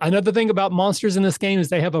 Another thing about monsters in this game is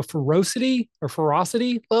they have a ferocity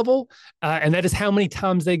level, and that is how many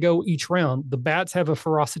times they go each round. The bats have a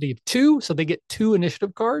ferocity of 2, so they get 2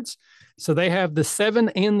 initiative cards. So they have the 7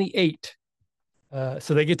 and the 8.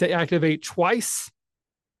 So they get to activate twice,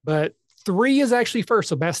 but 3 is actually first.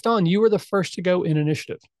 So Baston, you were the first to go in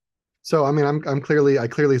initiative. So I mean, I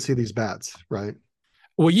clearly see these bats, right?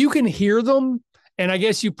 Well, you can hear them. And I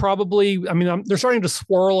guess you probably, they're starting to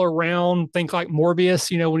swirl around, think like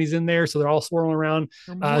Morbius, when he's in there. So they're all swirling around.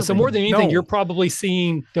 So more than anything, you're probably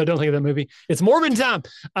seeing, don't think of that movie. It's Morbin time.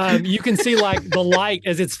 You can see like the light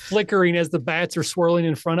as it's flickering as the bats are swirling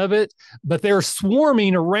in front of it, but they're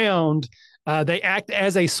swarming around. They act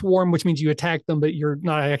as a swarm, which means you attack them, but you're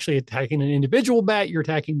not actually attacking an individual bat. You're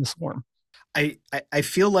attacking the swarm. I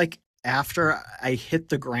feel like after I hit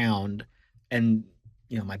the ground and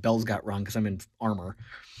my bells got rung because I'm in armor.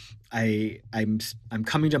 I'm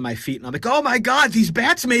coming to my feet and I'm like, oh my God, these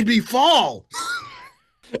bats made me fall.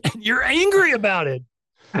 And you're angry about it.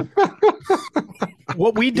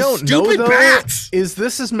 What we don't know though is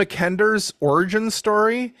this is McKender's origin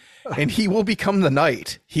story, and he will become the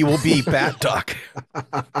knight. He will be Bat Duck.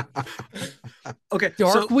 Okay,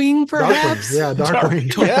 Darkwing, perhaps.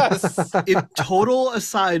 Darkwing. Yes. Total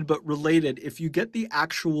aside, but related. If you get the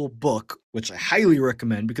actual book, which I highly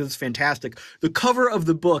recommend because it's fantastic, the cover of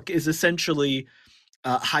the book is essentially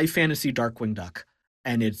high fantasy Darkwing Duck,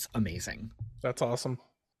 and it's amazing. That's awesome.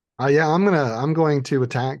 I'm going to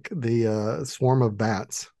attack the swarm of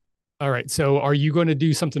bats. All right. So are you going to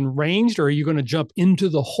do something ranged or are you going to jump into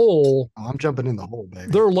the hole? Oh, I'm jumping in the hole,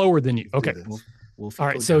 baby. They're lower than you. Okay. All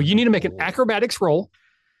right. So you need to make an acrobatics roll.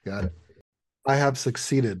 Got it. I have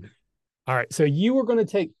succeeded. All right. So you are going to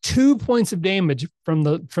take 2 points of damage from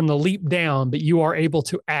the leap down, but you are able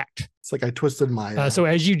to act. It's like I twisted my. So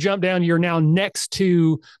as you jump down, you're now next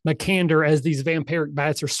to McAnder as these vampiric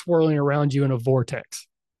bats are swirling around you in a vortex.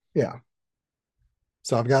 Yeah.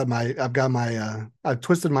 So I've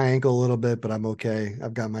twisted my ankle a little bit, but I'm okay.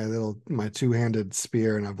 I've got my two-handed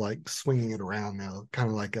spear and I'm like swinging it around now, kind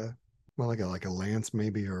of like a lance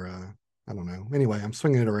maybe, or I don't know. Anyway, I'm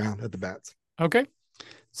swinging it around at the bats. Okay.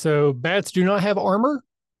 So bats do not have armor.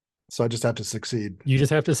 So I just have to succeed. You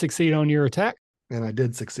just have to succeed on your attack. And I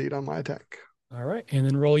did succeed on my attack. All right. And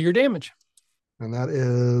then roll your damage. And that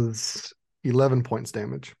is 11 points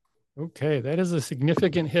damage. Okay. That is a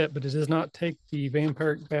significant hit, but it does not take the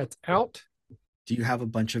vampiric bats out. Do you have a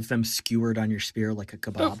bunch of them skewered on your spear like a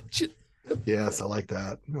kebab? Yes, I like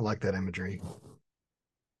that. I like that imagery.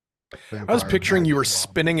 I was picturing you were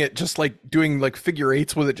spinning it, just like doing like figure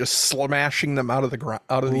eights with it, just smashing them out of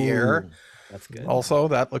the air. That's good. Also,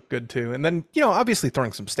 that looked good too. And then, obviously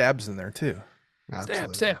throwing some stabs in there too.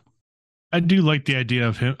 Absolutely. Stab. I do like the idea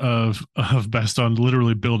of him of Baston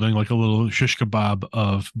literally building like a little shish kebab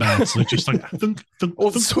of bats, like just like.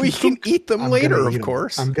 So we can eat them later, of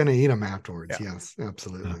course. I'm gonna eat them afterwards. Yeah. Yes,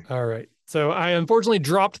 absolutely. All right. So I unfortunately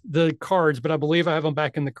dropped the cards, but I believe I have them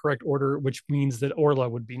back in the correct order, which means that Orla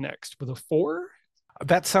would be next with a 4.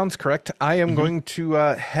 That sounds correct. I am going to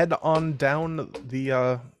head on down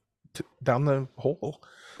the hole.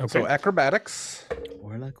 Okay. So acrobatics.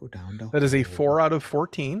 Orla, go down the hole. That is a 4 out of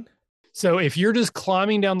 14. So if you're just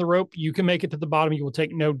climbing down the rope, you can make it to the bottom. You will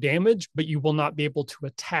take no damage, but you will not be able to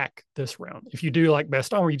attack this round. If you do like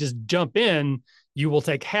Baston, where you just jump in, you will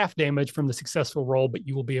take half damage from the successful roll, but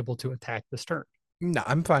you will be able to attack this turn. No,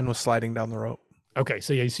 I'm fine with sliding down the rope. Okay,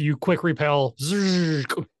 so you quick repel.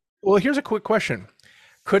 Well, here's a quick question.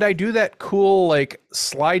 Could I do that cool, like,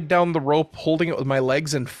 slide down the rope, holding it with my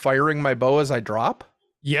legs and firing my bow as I drop?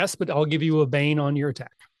 Yes, but I'll give you a bane on your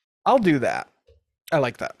attack. I'll do that. I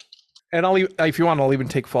like that. And if you want, I'll even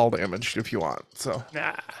take fall damage if you want. So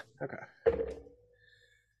nah. Okay.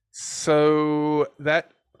 So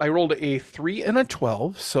that I rolled a 3 and a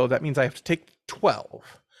 12, so that means I have to take 12.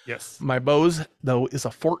 Yes. My bows though is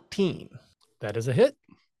a 14. That is a hit.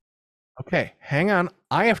 Okay, hang on.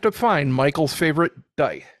 I have to find Michael's favorite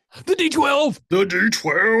die. The D12. The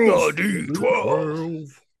D12. The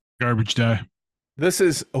D12. Garbage die. This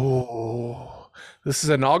is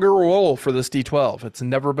inaugural roll for this D12. It's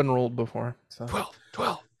never been rolled before. So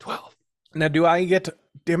 12. Now, do I get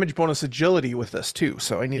damage bonus agility with this too?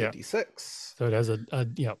 So I need a D6. So it has a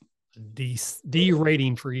D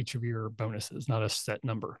rating for each of your bonuses, not a set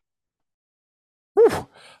number. Whew.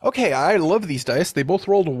 Okay, I love these dice. They both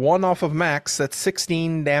rolled 1 off of max. That's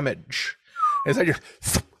 16 damage. As I just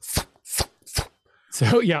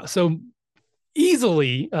so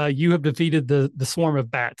easily you have defeated the swarm of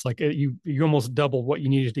bats. Like you almost doubled what you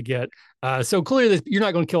needed to get. So clearly you're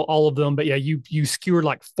not going to kill all of them, but yeah, you skewered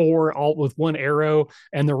like 4 all with 1 arrow,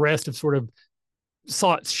 and the rest have sort of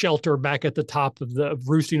sought shelter back at the top of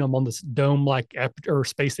roosting them on this dome-like or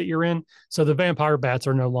space that you're in. So the vampire bats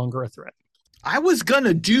are no longer a threat. I was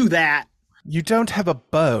gonna do that. You don't have a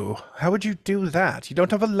bow. How would you do that? You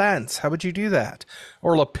don't have a lance. How would you do that?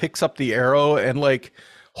 Orla picks up the arrow and like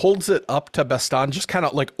holds it up to Baston, just kind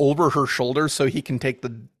of like over her shoulders so he can take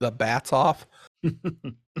the bats off.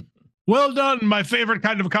 Well done. My favorite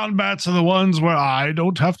kind of combats are the ones where I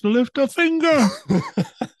don't have to lift a finger.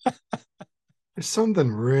 There's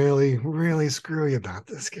something really, really screwy about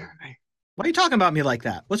this guy. Why are you talking about me like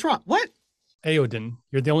that? What's wrong? What? Aodin,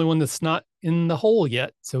 you're the only one that's not in the hole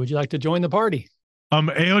yet. So would you like to join the party?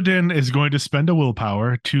 Aodin is going to spend a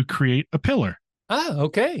willpower to create a pillar. Ah,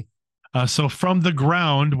 okay. So from the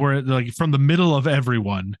ground, where like from the middle of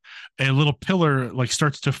everyone, a little pillar like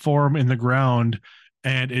starts to form in the ground,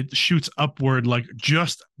 and it shoots upward like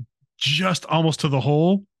just almost to the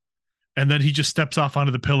hole, and then he just steps off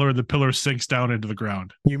onto the pillar, and the pillar sinks down into the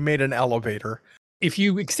ground. You made an elevator. If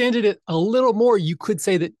you extended it a little more, you could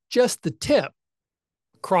say that just the tip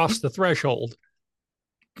crossed the threshold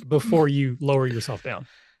before you lower yourself down.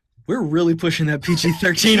 We're really pushing that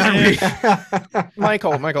PG-13, aren't we?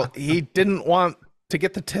 Michael, he didn't want to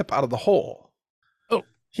get the tip out of the hole. Oh,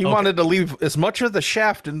 he wanted to leave as much of the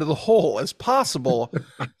shaft into the hole as possible,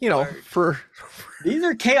 for... These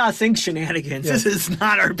are Chaos Inc. shenanigans. Yes. This is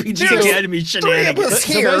not RPG Academy shenanigans.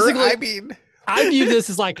 I view this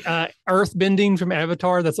as like earth bending from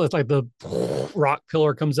Avatar. That's like the rock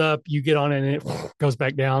pillar comes up, you get on it, and it goes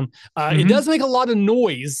back down. It does make a lot of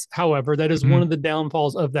noise, however. That is one of the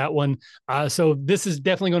downfalls of that one. So this is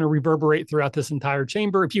definitely going to reverberate throughout this entire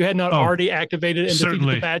chamber. If you had not already activated and defeated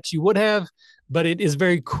the bats, you would have. But it is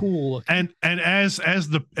very cool. And as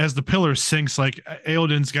the pillar sinks, like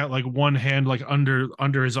Aodin's got like one hand like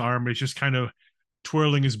under his arm. He's just kind of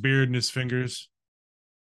twirling his beard and his fingers.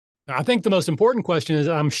 I think the most important question is,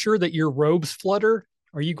 I'm sure that your robes flutter.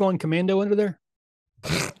 Are you going commando under there?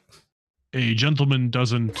 A gentleman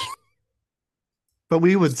doesn't. But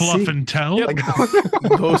we would fluff and tell. Yep.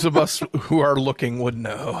 Those of us who are looking would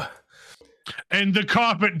know. And the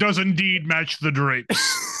carpet does indeed match the drapes.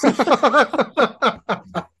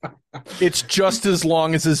 It's just as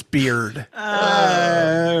long as his beard.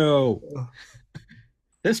 Oh.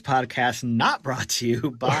 This podcast not brought to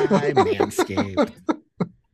you by Manscaped.